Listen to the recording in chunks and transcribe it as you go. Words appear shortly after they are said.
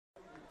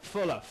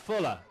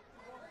Fuller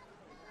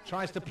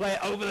tries to play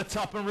it over the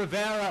top, and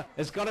Rivera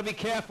has got to be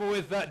careful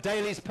with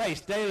Daley's pace.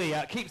 Daley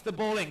keeps the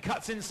ball in,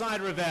 cuts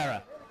inside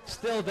Rivera.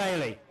 Still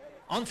Daley.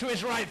 Onto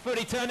his right foot,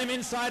 he turned him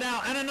inside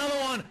out, and another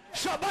one.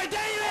 Shot by Daley!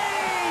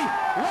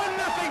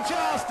 1-0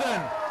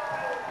 Charleston.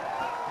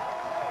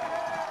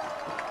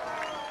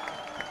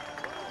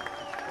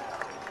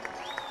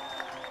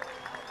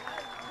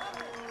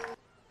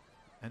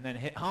 And then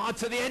hit hard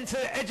to the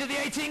edge of the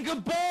 18.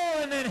 Good ball,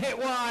 and then hit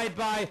wide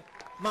by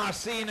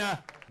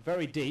Marcina.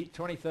 Very deep,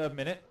 23rd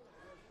minute.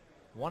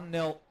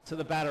 1-0 to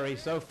the Battery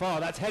so far.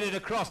 That's headed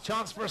across.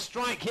 Chance for a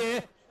strike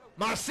here.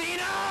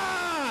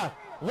 Marcina!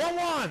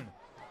 1-1.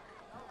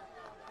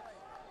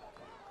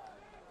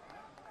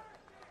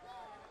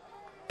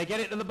 They get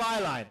it to the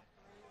byline.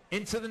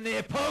 Into the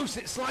near post.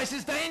 It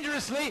slices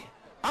dangerously.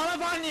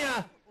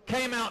 Alavanja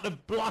came out to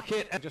block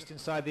it. Just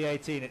inside the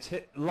 18. It's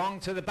hit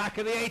long to the back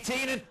of the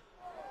 18 and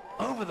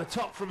over the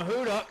top from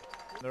Hudock.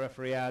 The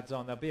referee adds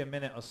on. There'll be a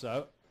minute or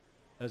so.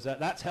 As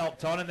that's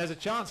helped on, and there's a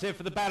chance here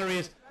for the Battery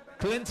as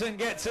Glinton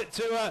gets it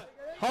to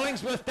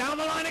Hollingsworth. Down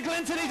the line of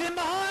Glinton. He's in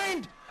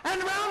behind.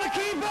 And round the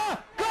keeper.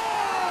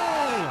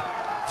 Goal!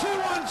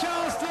 2-1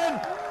 Charleston.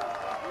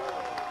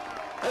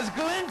 As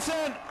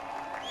Glinton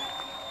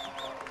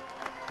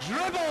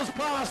dribbles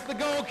past the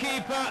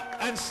goalkeeper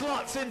and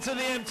slots into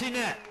the empty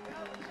net.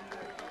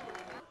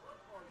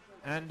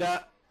 And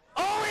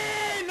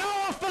oh, no,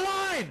 off the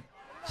line.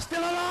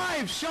 Still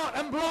alive. Shot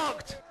and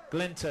blocked.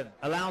 Glinton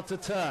allowed to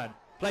turn.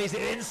 Plays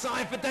it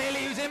inside for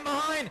Daley, who's in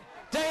behind.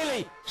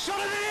 Daley shot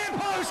at the near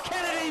post.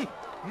 Kennedy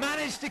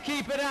managed to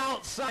keep it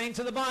outside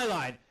to the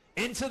byline.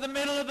 Into the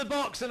middle of the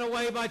box and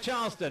away by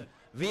Charleston.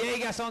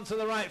 Villegas onto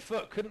the right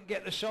foot. Couldn't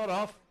get the shot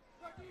off.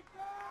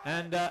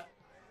 And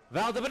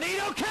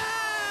Valdebenito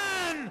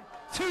can!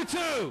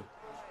 2-2.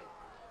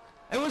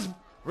 It was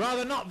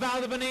rather not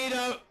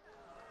Valdebenito.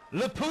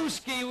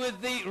 Lepuski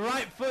with the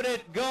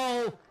right-footed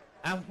goal.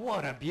 And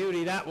what a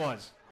beauty that was.